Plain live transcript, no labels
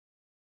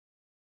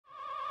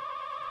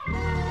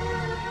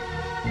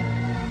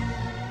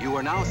You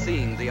are now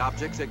seeing the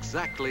objects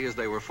exactly as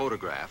they were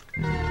photographed.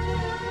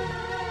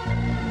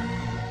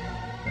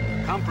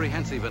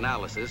 Comprehensive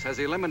analysis has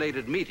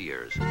eliminated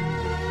meteors.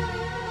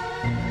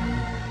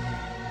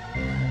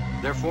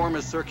 Their form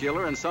is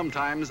circular and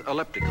sometimes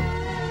elliptical.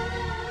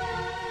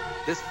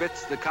 This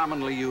fits the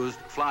commonly used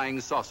flying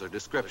saucer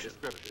description.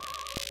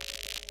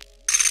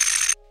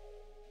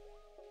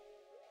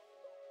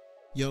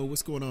 Yo,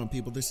 what's going on,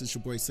 people? This is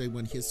your boy Say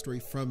One History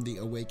from The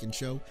Awakened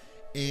Show,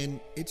 and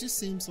it just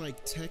seems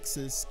like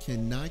Texas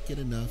cannot get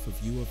enough of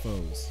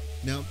UFOs.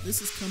 Now,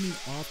 this is coming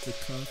off the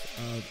cuff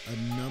of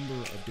a number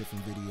of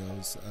different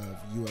videos of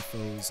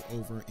UFOs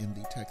over in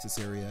the Texas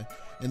area,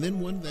 and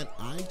then one that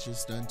I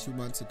just done 2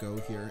 months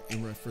ago here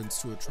in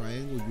reference to a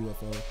triangle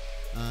UFO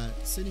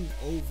sitting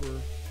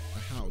over a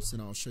house,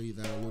 and I'll show you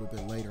that a little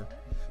bit later.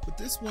 But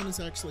this one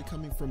is actually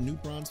coming from New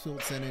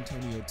Braunfels, San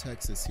Antonio,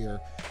 Texas here,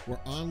 where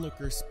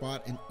onlookers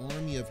spot an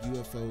army of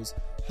UFOs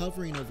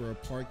hovering over a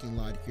parking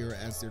lot here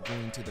as they're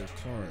going to their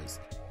cars.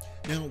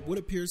 Now, what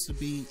appears to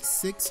be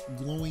 6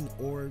 glowing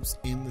orbs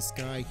in the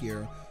sky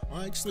here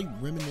are actually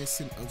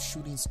reminiscent of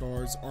shooting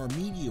stars or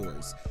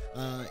meteors.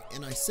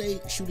 And I say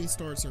shooting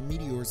stars or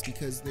meteors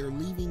because they're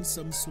leaving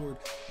some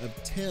sort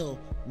of tail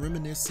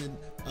reminiscent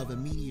of a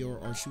meteor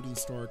or shooting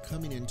star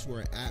coming into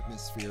our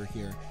atmosphere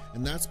here.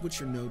 And that's what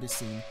you're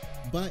noticing.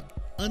 But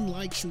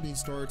unlike shooting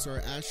stars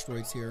or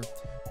asteroids here,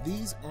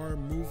 these are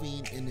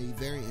moving in a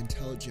very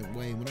intelligent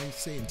way. When I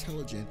say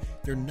intelligent,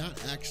 they're not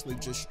actually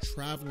just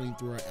traveling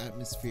through our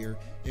atmosphere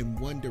in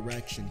one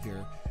direction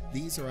here.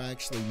 These are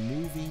actually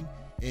moving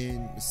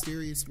in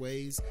mysterious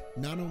ways.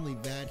 Not only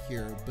that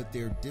here, but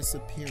they're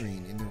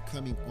disappearing and they're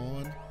coming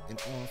on and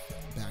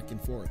off, back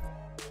and forth.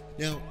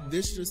 Now,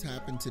 this just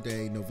happened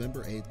today,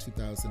 November 8th,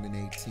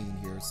 2018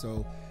 here.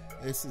 So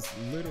this is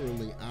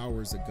literally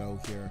hours ago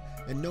here,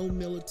 and no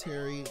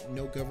military,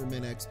 no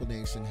government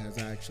explanation has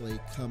actually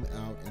come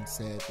out and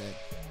said that,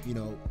 you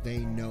know, they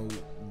know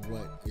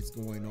what is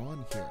going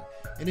on here.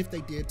 And if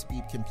they did, to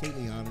be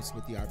completely honest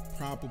with you, I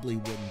probably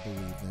wouldn't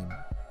believe them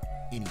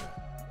anyway.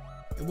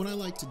 And what I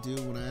like to do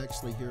when I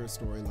actually hear a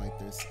story like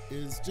this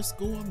is just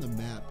go on the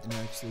map and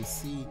actually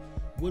see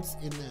what's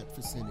in that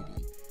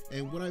vicinity.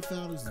 And what I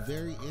found is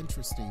very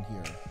interesting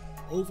here.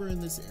 Over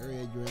in this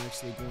area, you're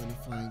actually going to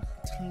find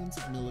tons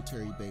of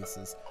military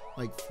bases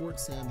like Fort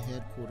Sam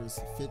Headquarters,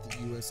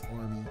 5th U.S.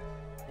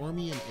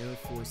 Army and Air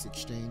Force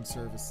Exchange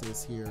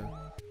Services here.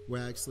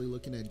 We're actually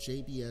looking at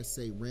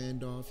JBSA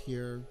Randolph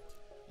here.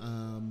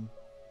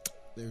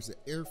 There's an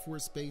Air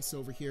Force base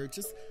over here.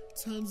 Just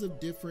tons of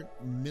different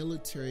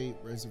military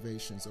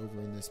reservations over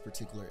in this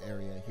particular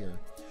area here.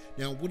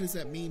 Now, what does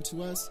that mean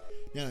to us?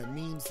 Now, it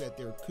means that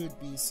there could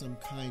be some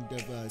kind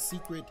of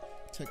secret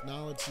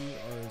technology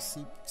or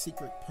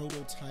secret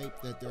prototype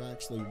that they're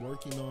actually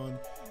working on.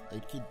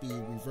 It could be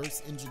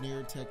reverse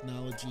engineered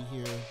technology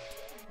here,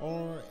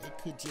 or it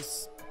could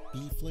just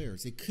be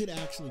flares. It could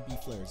actually be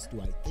flares.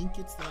 Do I think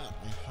it's that?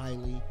 I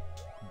highly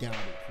doubt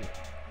it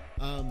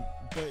here.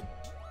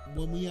 But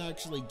when we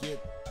actually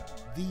get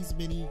these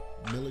many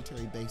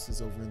military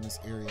bases over in this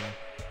area,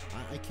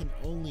 I can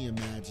only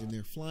imagine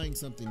they're flying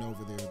something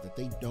over there that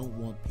they don't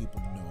want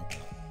people to know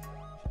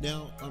about.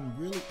 Now, I'm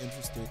really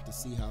interested to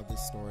see how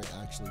this story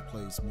actually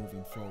plays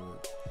moving forward.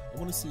 I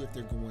want to see if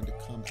they're going to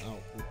come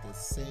out with the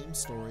same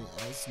story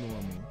as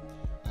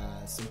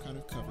normal, some kind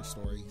of cover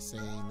story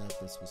saying that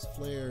this was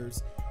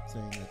flares,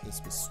 saying that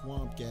this was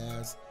swamp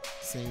gas,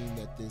 saying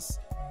that this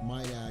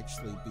might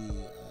actually be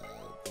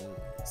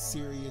the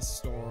Sirius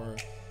star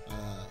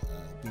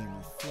being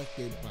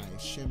reflected by a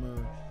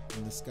shimmer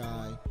in the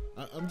sky.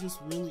 I'm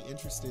just really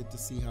interested to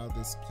see how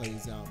this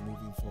plays out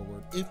moving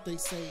forward, if they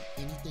say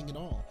anything at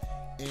all.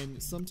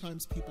 And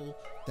sometimes people,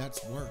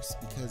 that's worse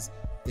because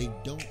they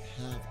don't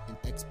have an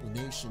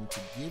explanation to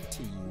give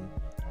to you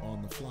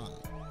on the fly.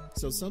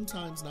 So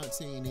sometimes not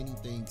saying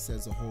anything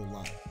says a whole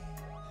lot.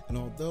 And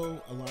although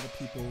a lot of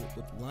people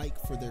would like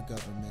for their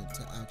government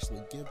to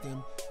actually give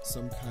them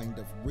some kind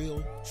of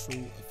real,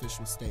 true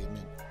official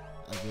statement,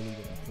 I really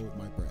wouldn't hold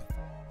my breath.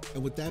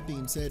 And with that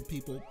being said,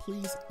 people,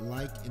 please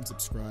like and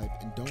subscribe,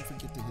 and don't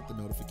forget to hit the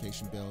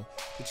notification bell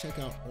to check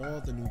out all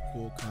the new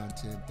cool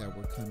content that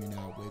we're coming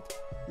out with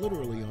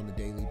literally on a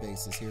daily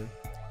basis here.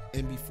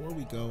 And before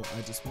we go,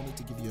 I just wanted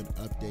to give you an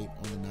update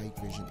on the night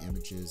vision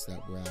images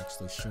that we're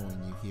actually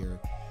showing you here.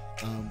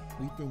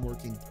 We've been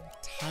working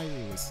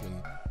tirelessly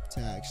to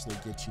actually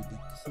get you the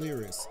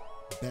clearest,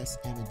 best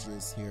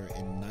images here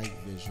in night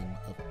vision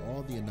of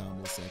all the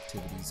anomalous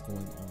activities going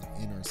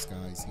on in our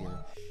skies here.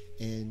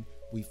 And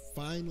we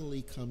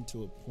finally come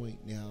to a point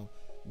now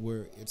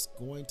where it's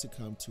going to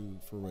come to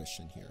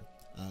fruition here.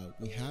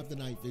 We have the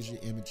night vision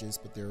images,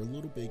 but they're a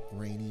little bit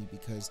grainy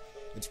because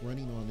it's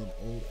running on an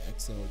old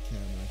XL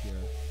camera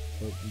here.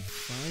 But we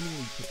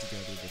finally put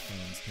together the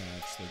funds to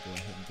actually go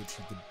ahead and get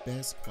you the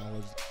best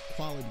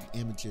quality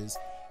images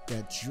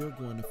that you're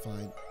going to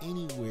find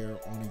anywhere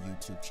on a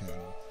YouTube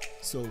channel.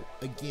 So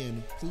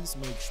again, please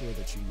make sure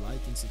that you like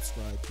and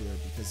subscribe here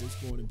because there's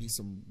going to be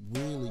some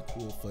really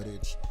cool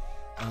footage.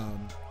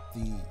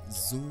 the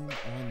zoom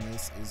on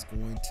this is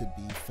going to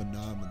be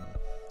phenomenal.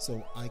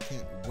 So I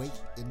can't wait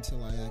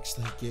until I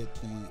actually get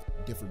the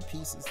different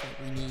pieces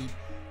that we need.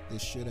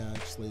 This should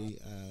actually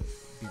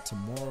be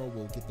tomorrow.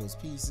 We'll get those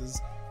pieces.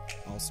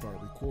 I'll start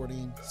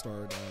recording,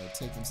 start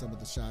taking some of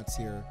the shots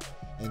here,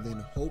 and then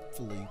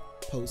hopefully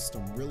post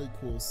some really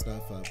cool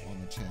stuff up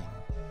on the channel.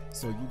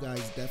 So you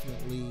guys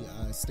definitely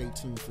stay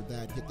tuned for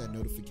that. Hit that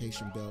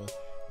notification bell.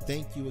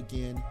 Thank you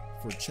again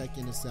for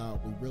checking us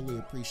out. We really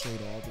appreciate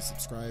all the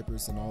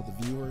subscribers and all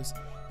the viewers,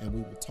 and we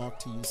will talk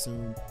to you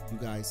soon. You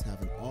guys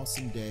have an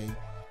awesome day.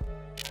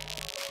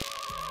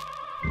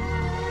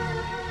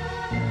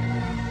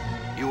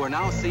 You are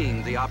now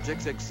seeing the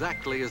objects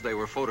exactly as they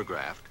were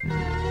photographed.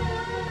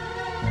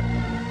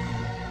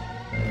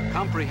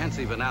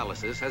 Comprehensive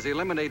analysis has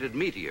eliminated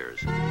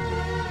meteors.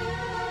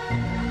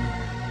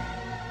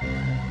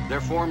 Their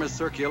form is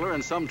circular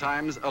and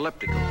sometimes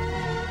elliptical.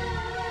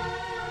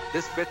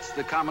 This fits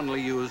the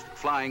commonly used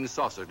flying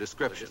saucer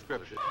description.